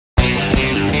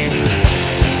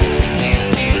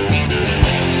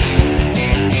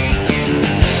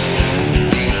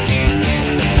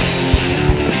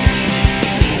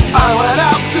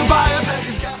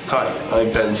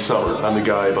I'm the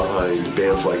guy behind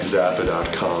bands like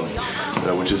Zappa.com,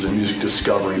 which is a music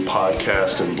discovery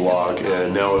podcast and blog,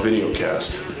 and now a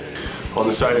videocast. On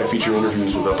the site, I feature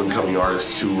interviews with up-and-coming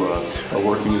artists who are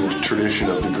working in the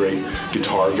tradition of the great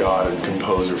guitar god and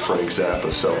composer Frank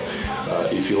Zappa. So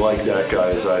if you like that guy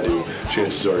as I do,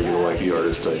 chances are you're going to like the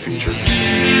artists I feature.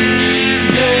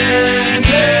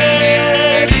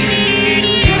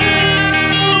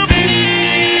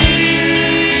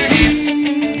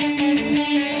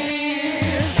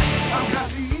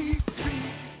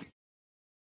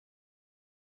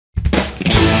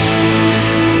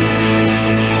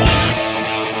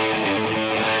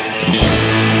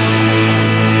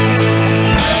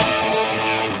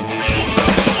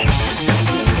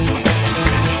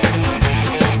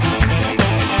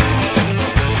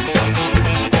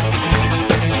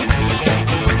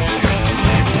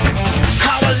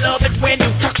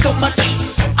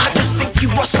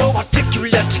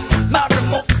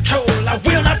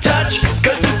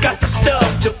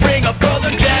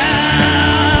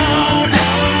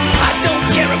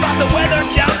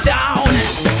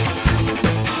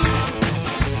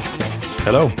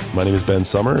 Hello, my name is Ben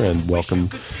Summer, and welcome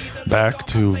back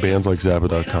to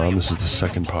bandslikeZappa.com. This is the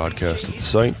second podcast of the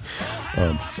site.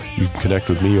 You can connect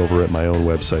with me over at my own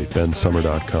website,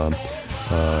 bensummer.com.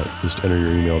 Just enter your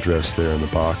email address there in the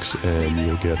box, and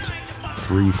you'll get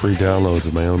 3 free downloads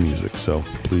of my own music. So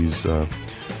please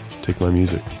take my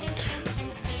music.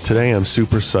 Today, I'm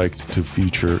super psyched to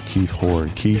feature Keith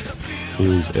Horn. Keith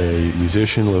is a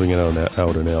musician living out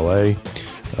in LA.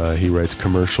 He writes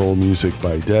commercial music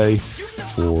by day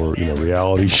for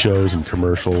reality shows and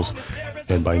commercials,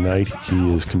 and by night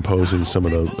he is composing some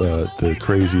of the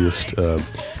craziest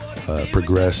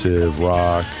progressive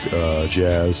rock,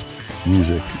 jazz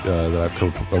music that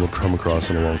I've come across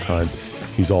in a long time.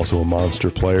 He's also a monster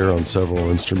player on several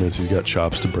instruments. He's got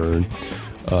chops to burn,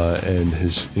 and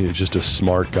he's just a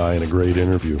smart guy and a great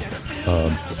interview.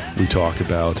 We talk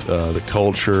about the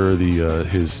culture,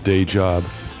 his day job.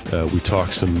 We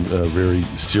talk some very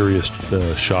serious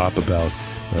shop about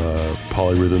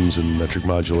polyrhythms and metric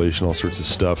modulation, all sorts of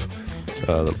stuff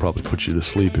that'll probably put you to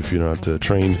sleep if you're not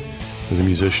trained as a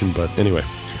musician. But anyway,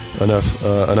 enough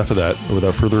of that.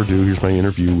 Without further ado, here's my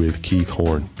interview with Keith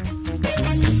Horn.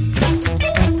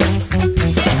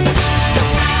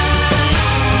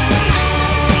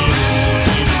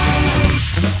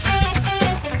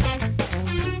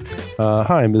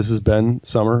 Hi, this is Ben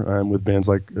Summer. I'm with bands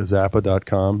like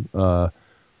Zappa.com on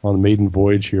the maiden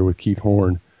voyage here with Keith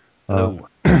Horn.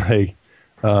 Hey,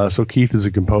 so Keith is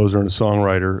a composer and a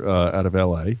songwriter out of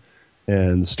LA.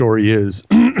 And the story is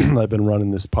I've been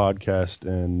running this podcast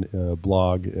and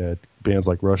blog at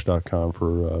bandslikerush.com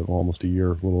for almost a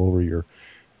year, a little over a year.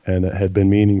 And it had been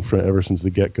meaning ever since the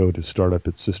get-go to start up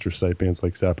its sister site, Bands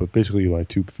Like Zappa, basically my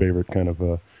 2 favorite kind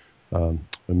of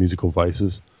musical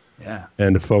vices. Yeah,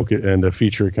 and to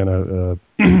feature kind of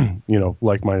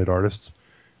like-minded artists.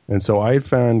 And so I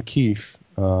found Keith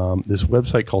this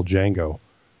website called Django,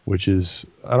 which is,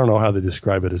 I don't know how they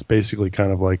describe it. It's basically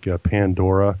kind of like a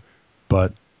Pandora,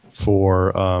 but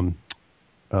for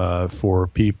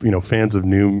people, fans of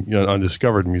new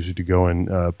undiscovered music to go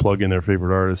and plug in their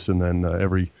favorite artists, and then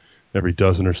every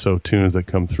dozen or so tunes that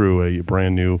come through, a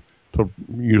brand new,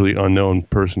 usually unknown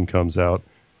person comes out.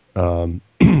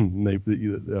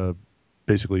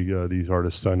 Basically these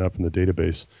artists sign up in the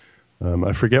database.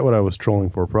 I forget what I was trolling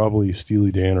for, probably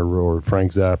Steely Dan or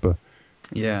Frank Zappa.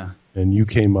 Yeah. And you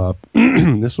came up,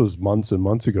 this was months and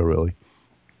months ago, really.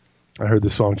 I heard the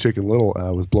song Chicken Little, and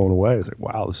I was blown away. I was like,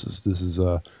 wow, this is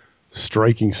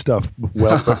striking stuff.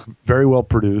 Well, very well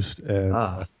produced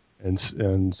and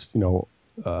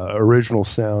original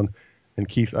sound. And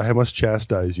Keith, I must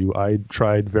chastise you. I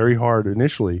tried very hard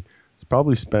initially.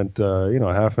 Probably spent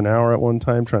half an hour at one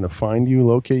time trying to find you,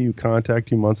 locate you,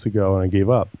 contact you months ago, and I gave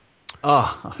up.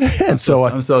 Oh, and I'm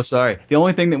so sorry. The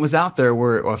only thing that was out there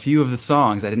were a few of the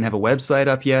songs. I didn't have a website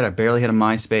up yet. I barely had a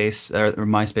MySpace. Or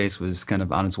MySpace was kind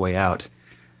of on its way out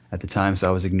at the time, so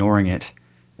I was ignoring it.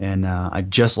 And I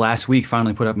just last week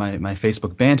finally put up my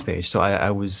Facebook band page, so I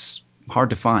was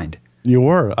hard to find. You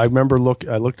were. I remember I looked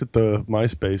at the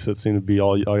MySpace. That seemed to be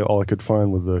all I could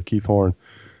find was Keith Horn.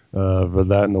 For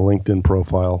that and the LinkedIn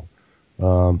profile.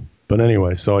 But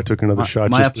anyway, so I took another shot.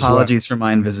 My apologies for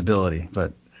my invisibility,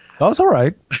 but that's all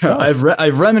right. No.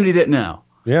 I've remedied it now.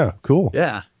 Yeah, cool.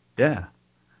 Yeah.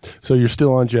 So you're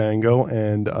still on Django,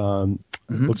 and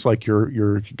it looks like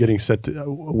you're getting set to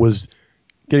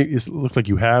it looks like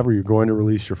you have, or you're going to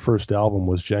release your first album.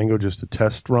 Was Django just a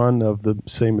test run of the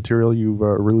same material you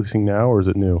are releasing now, or is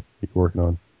it new you're working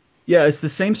on? Yeah, it's the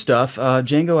same stuff.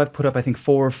 Django, I've put up, I think,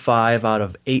 4 or 5 out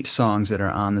of 8 songs that are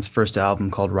on this first album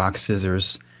called Rock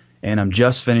Scissors, and I'm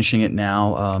just finishing it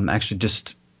now. Actually,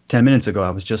 just 10 minutes ago, I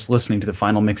was just listening to the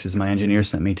final mixes my engineer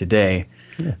sent me today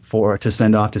for to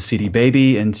send off to CD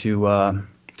Baby and to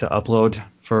upload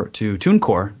to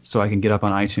TuneCore so I can get up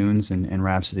on iTunes and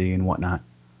Rhapsody and whatnot.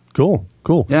 Cool,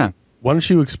 cool. Yeah. Why don't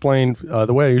you explain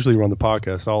the way I usually run the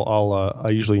podcast? I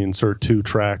usually insert 2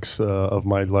 tracks of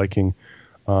my liking,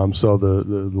 so the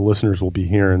listeners will be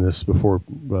hearing this before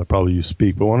probably you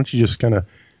speak. But why don't you just kind of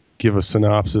give a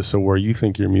synopsis of where you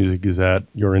think your music is at,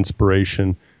 your inspiration,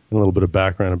 and a little bit of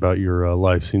background about your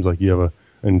life. Seems like you have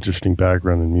an interesting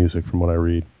background in music from what I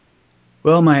read.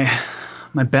 Well, my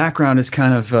background is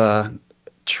kind of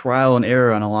trial and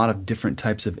error on a lot of different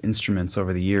types of instruments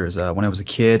over the years. When I was a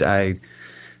kid,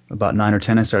 about 9 or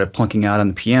 10, I started plunking out on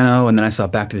the piano, and then I saw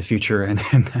Back to the Future, and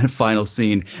that final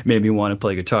scene made me want to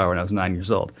play guitar when I was 9 years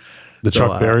old. The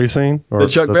Chuck Berry scene? The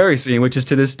Chuck Berry scene, which is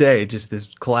to this day just this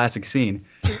classic scene.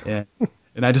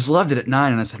 And I just loved it at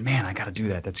 9, and I said, man, I got to do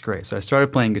that. That's great. So I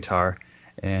started playing guitar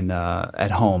and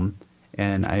at home,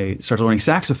 and I started learning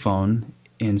saxophone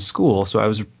in school. So I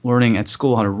was learning at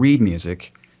school how to read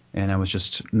music, and I was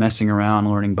just messing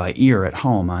around learning by ear at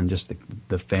home on just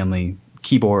the family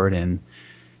keyboard and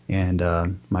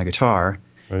my guitar.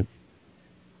 Right.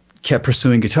 Kept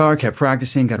pursuing guitar, kept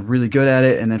practicing, got really good at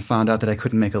it, and then found out that I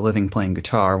couldn't make a living playing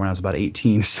guitar when I was about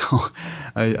 18. So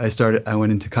I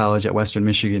went into college at Western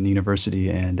Michigan University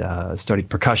and studied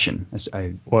percussion.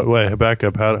 Wait, back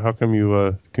up. How come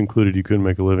you concluded you couldn't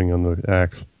make a living on the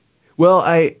axe? Well,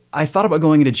 I thought about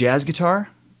going into jazz guitar.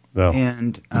 No.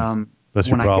 And that's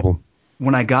your problem.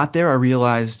 When I got there, I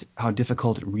realized how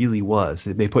difficult it really was.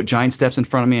 They put giant steps in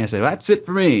front of me, and I said, that's it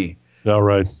for me. All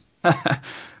right.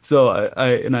 So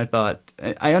I thought,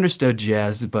 I understood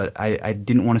jazz, but I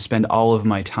didn't want to spend all of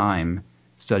my time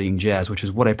studying jazz, which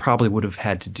is what I probably would have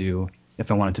had to do if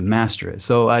I wanted to master it.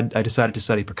 So I decided to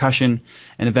study percussion,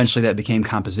 and eventually that became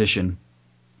composition,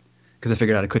 because I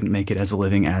figured out I couldn't make it as a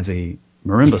living as a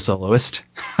marimba soloist.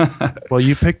 Well,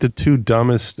 you picked the 2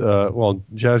 dumbest.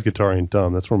 Jazz guitar ain't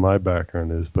dumb. That's where my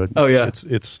background is. But oh yeah,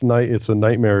 it's a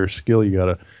nightmare skill you got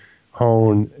to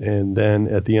hone, and then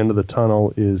at the end of the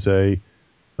tunnel is a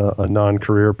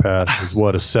non-career path. Is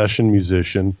what a session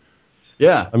musician.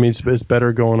 Yeah, I mean it's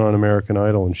better going on American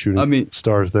Idol and shooting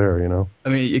stars there. You know. I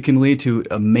mean, it can lead to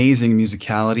amazing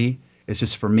musicality. It's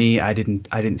just for me, I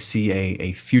didn't see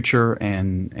a future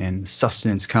and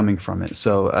sustenance coming from it.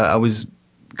 So I was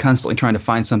constantly trying to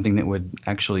find something that would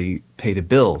actually pay the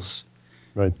bills.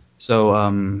 Right. So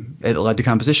it led to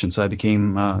composition. So I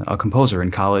became a composer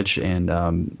in college and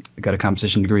got a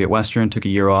composition degree at Western. Took a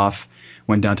year off,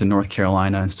 went down to North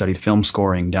Carolina and studied film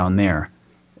scoring down there.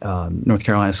 North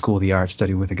Carolina School of the Arts.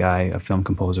 Studied with a film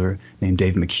composer named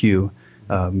Dave McHugh.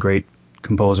 Great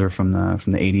composer from the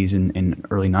 80s and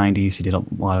early 90s. He did a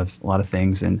lot of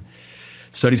things and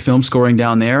studied film scoring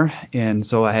down there. And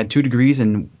so I had 2 degrees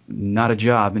and not a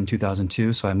job in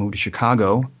 2002. So I moved to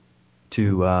Chicago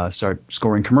to start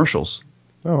scoring commercials.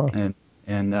 Oh, wow.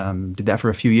 And did that for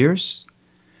a few years.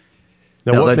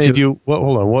 Now, what made you?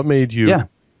 Hold on. What made you? Yeah.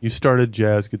 You started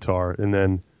jazz guitar and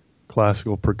then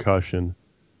classical percussion.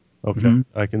 Okay,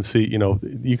 Mm-hmm. I can see.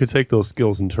 You could take those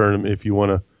skills and turn them if you want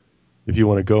to. If you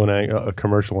want to go a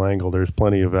commercial angle, there's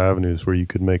plenty of avenues where you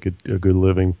could make a good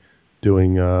living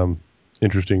doing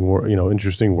interesting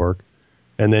work.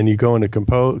 And then you go into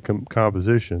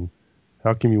composition.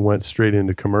 How come you went straight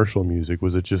into commercial music?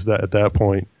 Was it just that at that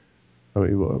point? I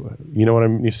mean, you know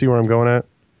what you see where I'm going at?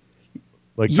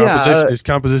 Like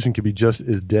composition could be just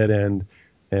as dead end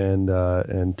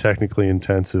and technically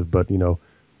intensive, but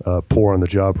poor on the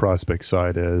job prospect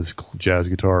side as jazz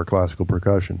guitar or classical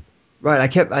percussion.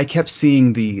 Right. I kept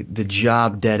seeing the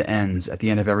job dead ends at the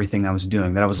end of everything I was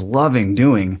doing that I was loving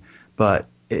doing, but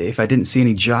if I didn't see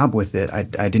any job with it, I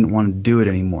didn't want to do it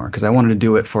anymore because I wanted to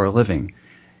do it for a living.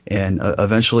 And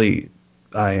eventually,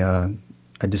 I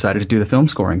decided to do the film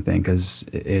scoring thing because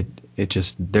it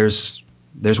just there's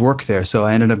work there. So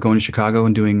I ended up going to Chicago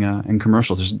and doing in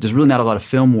commercials. There's really not a lot of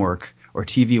film work or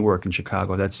TV work in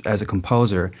Chicago. That's as a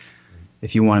composer.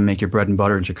 If you want to make your bread and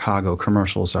butter in Chicago,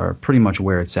 commercials are pretty much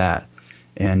where it's at.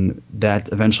 And that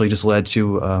eventually just led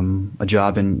to a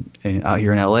job out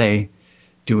here in LA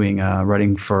doing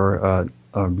writing for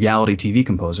a reality TV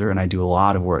composer, and I do a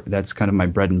lot of work. That's kind of my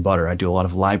bread and butter. I do a lot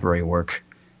of library work.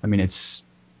 I mean, it's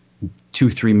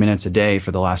 2-3 minutes a day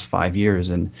for the last 5 years,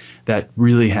 and that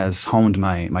really has honed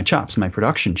my chops, my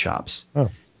production chops.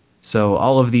 Oh. So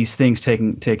all of these things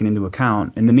taken into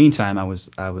account. In the meantime,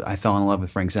 I fell in love with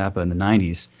Frank Zappa in the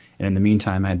 90s, and in the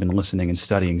meantime, I had been listening and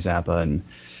studying Zappa and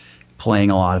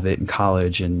playing a lot of it in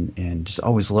college, and just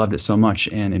always loved it so much,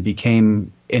 and it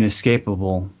became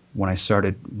inescapable when I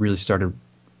really started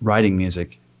writing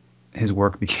music. His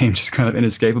work became just kind of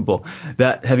inescapable.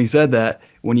 That having said that,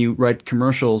 when you write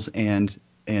commercials and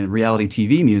reality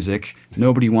TV music,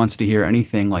 nobody wants to hear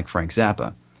anything like Frank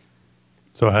Zappa.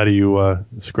 So how do you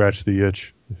scratch the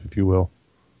itch, if you will?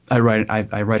 I write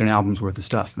an album's worth of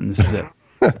stuff, and this is it.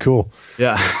 Cool.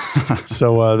 Yeah.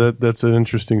 So that's an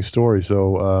interesting story.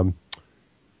 So,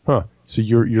 So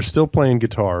you're still playing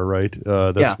guitar, right?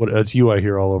 That's you. I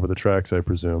hear all over the tracks, I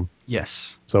presume.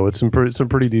 Yes. So it's some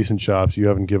pretty decent chops. You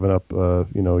haven't given up,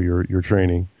 your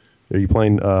training. Are you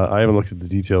playing? I haven't looked at the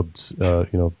detailed,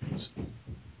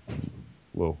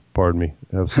 Whoa, pardon me.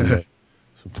 I have some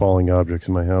falling objects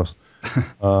in my house.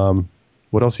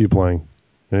 What else are you playing?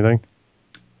 Anything?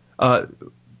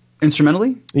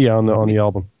 Instrumentally? Yeah, on the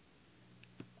album.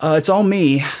 It's all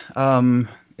me.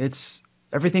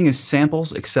 Everything is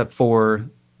samples except for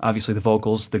obviously the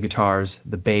vocals, the guitars,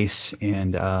 the bass,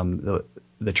 and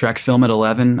the track "Film at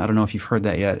 11." I don't know if you've heard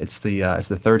that yet. It's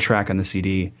the third track on the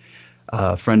CD.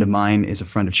 A friend of mine is a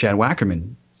friend of Chad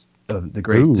Wackerman, the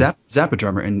great Zappa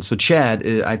drummer, and so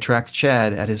I tracked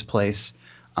Chad at his place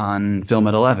on "Film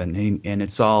at 11," and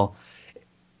it's all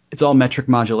metric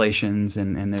modulations,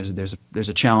 and there's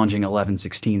a challenging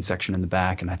 11/16 section in the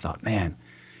back, and I thought, man,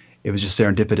 it was just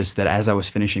serendipitous that as I was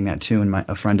finishing that tune,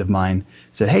 a friend of mine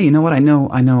said, "Hey, you know what? I know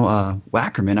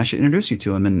Wackerman. I should introduce you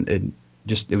to him." And it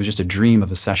was just a dream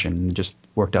of a session, and it just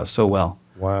worked out so well.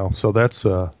 Wow. So that's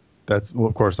well,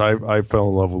 of course I fell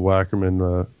in love with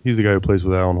Wackerman. He's the guy who plays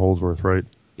with Alan Holdsworth, right?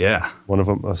 Yeah. One of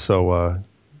them.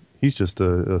 He's just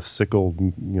a sick old,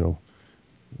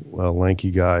 lanky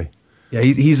guy. Yeah,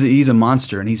 he's a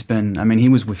monster, and he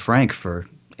was with Frank for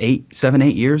 7,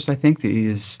 8 years, I think.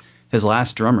 His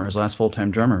last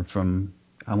full-time drummer from,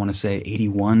 I want to say,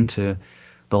 81 to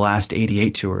the last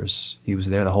 88 tours. He was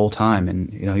there the whole time, and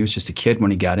he was just a kid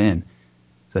when he got in.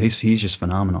 So he's just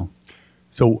phenomenal.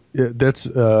 So that's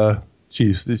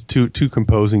there's two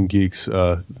composing geeks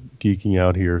geeking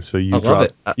out here. So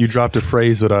you dropped a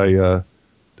phrase that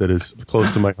is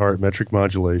close to my heart, metric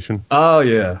modulation. Oh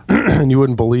yeah. And you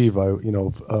wouldn't believe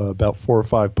about 4 or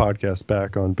 5 podcasts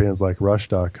back on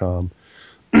bandslikerush.com.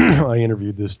 I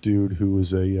interviewed this dude who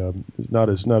was not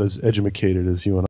as educated as you and